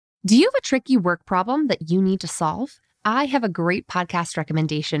Do you have a tricky work problem that you need to solve? I have a great podcast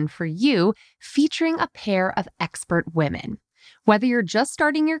recommendation for you featuring a pair of expert women. Whether you're just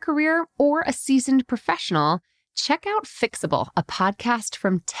starting your career or a seasoned professional, check out Fixable, a podcast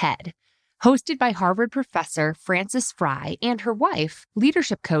from TED. Hosted by Harvard professor Frances Frei and her wife,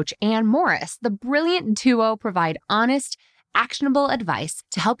 leadership coach Anne Morris, the brilliant duo provide honest, actionable advice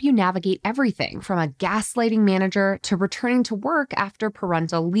to help you navigate everything from a gaslighting manager to returning to work after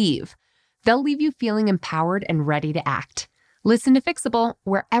parental leave. They'll leave you feeling empowered and ready to act. Listen to Fixable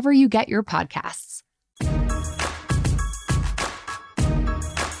wherever you get your podcasts.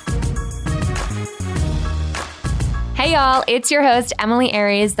 Hey y'all, it's your host, Emily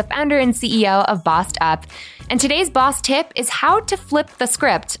Aries, the founder and CEO of Bossed Up. And today's boss tip is how to flip the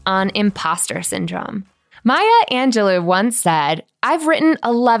script on imposter syndrome. Maya Angelou once said, "I've written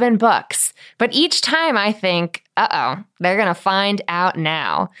 11 books, but each time I think, they're going to find out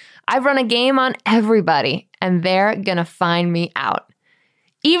now. I've run a game on everybody, and they're going to find me out."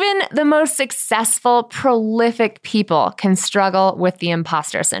 Even the most successful, prolific people can struggle with the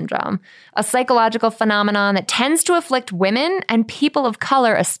imposter syndrome, a psychological phenomenon that tends to afflict women and people of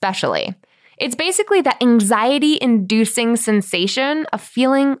color especially. It's basically that anxiety-inducing sensation of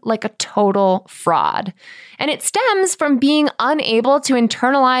feeling like a total fraud. And it stems from being unable to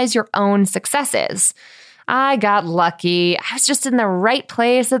internalize your own successes. I got lucky, I was just in the right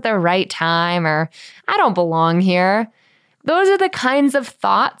place at the right time, or I don't belong here. Those are the kinds of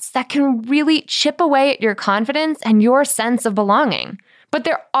thoughts that can really chip away at your confidence and your sense of belonging. But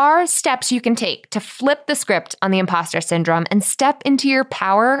there are steps you can take to flip the script on the imposter syndrome and step into your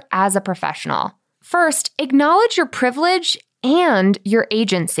power as a professional. First, acknowledge your privilege and your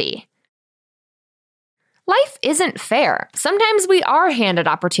agency. Life isn't fair. Sometimes we are handed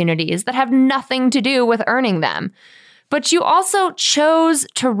opportunities that have nothing to do with earning them. But you also chose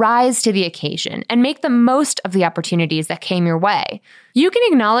to rise to the occasion and make the most of the opportunities that came your way. You can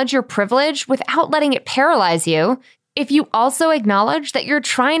acknowledge your privilege without letting it paralyze you if you also acknowledge that you're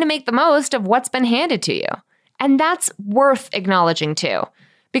trying to make the most of what's been handed to you. And that's worth acknowledging too,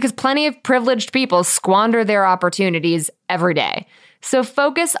 because plenty of privileged people squander their opportunities every day. So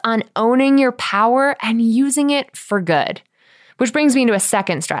focus on owning your power and using it for good. Which brings me to a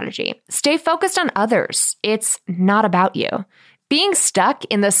second strategy. Stay focused on others. It's not about you. Being stuck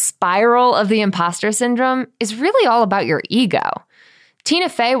in the spiral of the imposter syndrome is really all about your ego. Tina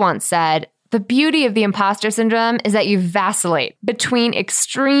Fey once said, "The beauty of the imposter syndrome is that you vacillate between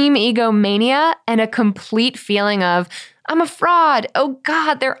extreme egomania and a complete feeling of, I'm a fraud. Oh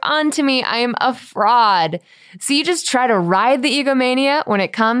God, they're on to me. I am a fraud." So you just try to ride the egomania when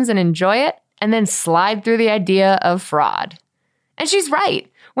it comes and enjoy it, and then slide through the idea of fraud. And she's right.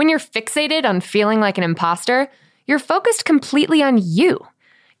 When you're fixated on feeling like an imposter, you're focused completely on you.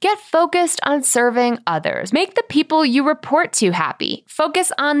 Get focused on serving others. Make the people you report to happy.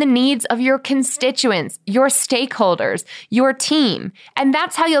 Focus on the needs of your constituents, your stakeholders, your team. And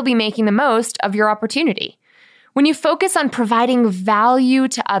that's how you'll be making the most of your opportunity. When you focus on providing value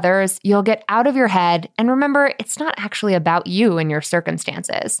to others, you'll get out of your head. And remember, it's not actually about you and your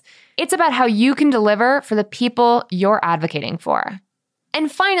circumstances. It's about how you can deliver for the people you're advocating for. And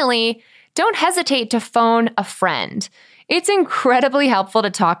finally, don't hesitate to phone a friend. It's incredibly helpful to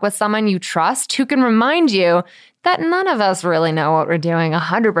talk with someone you trust who can remind you that none of us really know what we're doing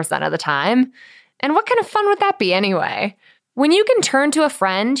 100% of the time. And what kind of fun would that be anyway? When you can turn to a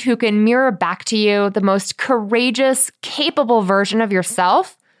friend who can mirror back to you the most courageous, capable version of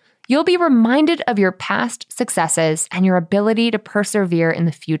yourself, you'll be reminded of your past successes and your ability to persevere in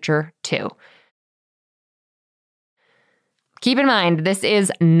the future too. Keep in mind, this is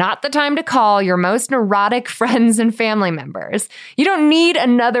not the time to call your most neurotic friends and family members. You don't need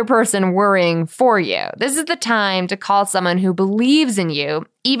another person worrying for you. This is the time to call someone who believes in you,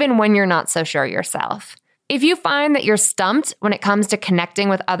 even when you're not so sure yourself. If you find that you're stumped when it comes to connecting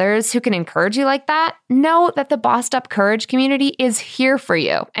with others who can encourage you like that, know that the Bossed Up Courage community is here for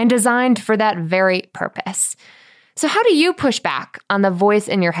you and designed for that very purpose. So how do you push back on the voice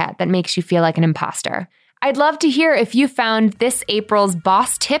in your head that makes you feel like an imposter? I'd love to hear if you found this April's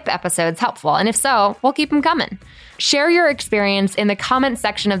Boss Tip episodes helpful, and if so, we'll keep them coming. Share your experience in the comments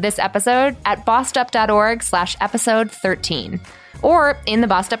section of this episode at bossedup.org/episode 13, or in the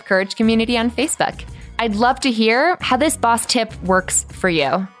Bossed Up Courage community on Facebook. I'd love to hear how this boss tip works for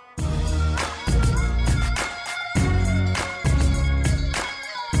you.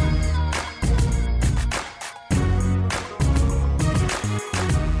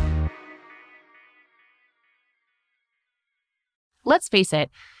 Let's face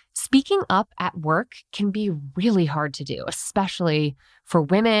it, Speaking up at work can be really hard to do, especially for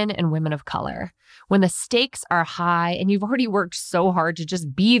women and women of color. When the stakes are high and you've already worked so hard to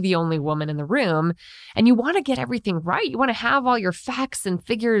just be the only woman in the room, and you want to get everything right, you want to have all your facts and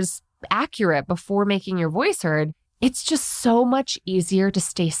figures accurate before making your voice heard, it's just so much easier to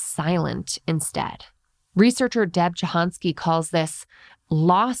stay silent instead. Researcher Deb Jahansky calls this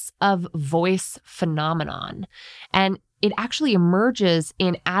loss of voice phenomenon. And it actually emerges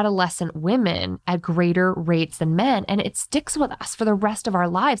in adolescent women at greater rates than men, and it sticks with us for the rest of our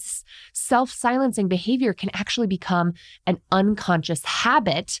lives. Self-silencing behavior can actually become an unconscious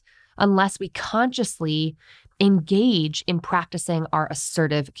habit unless we consciously engage in practicing our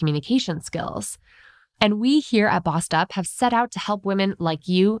assertive communication skills. And we here at Bossed Up have set out to help women like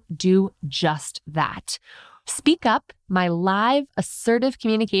you do just that. Speak Up, my live assertive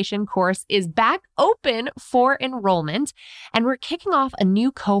communication course, is back open for enrollment, and we're kicking off a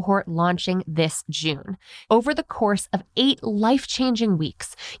new cohort launching this June. Over the course of 8 life-changing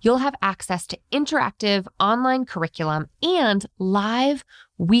weeks, you'll have access to interactive online curriculum and live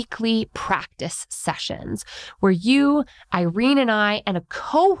weekly practice sessions where you, Irene, and I, and a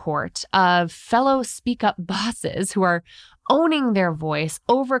cohort of fellow Speak Up bosses who are owning their voice,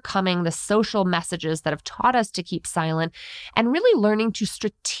 overcoming the social messages that have taught us to keep silent, and really learning to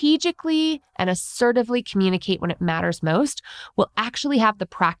strategically and assertively communicate when it matters most, will actually have the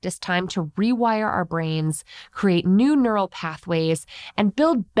practice time to rewire our brains, create new neural pathways, and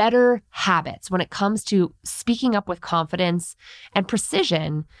build better habits when it comes to speaking up with confidence and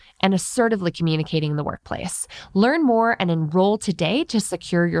precision and assertively communicating in the workplace. Learn more and enroll today to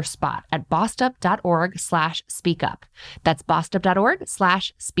secure your spot at bossedup.org/speakup. That's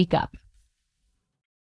bossedup.org/speakup.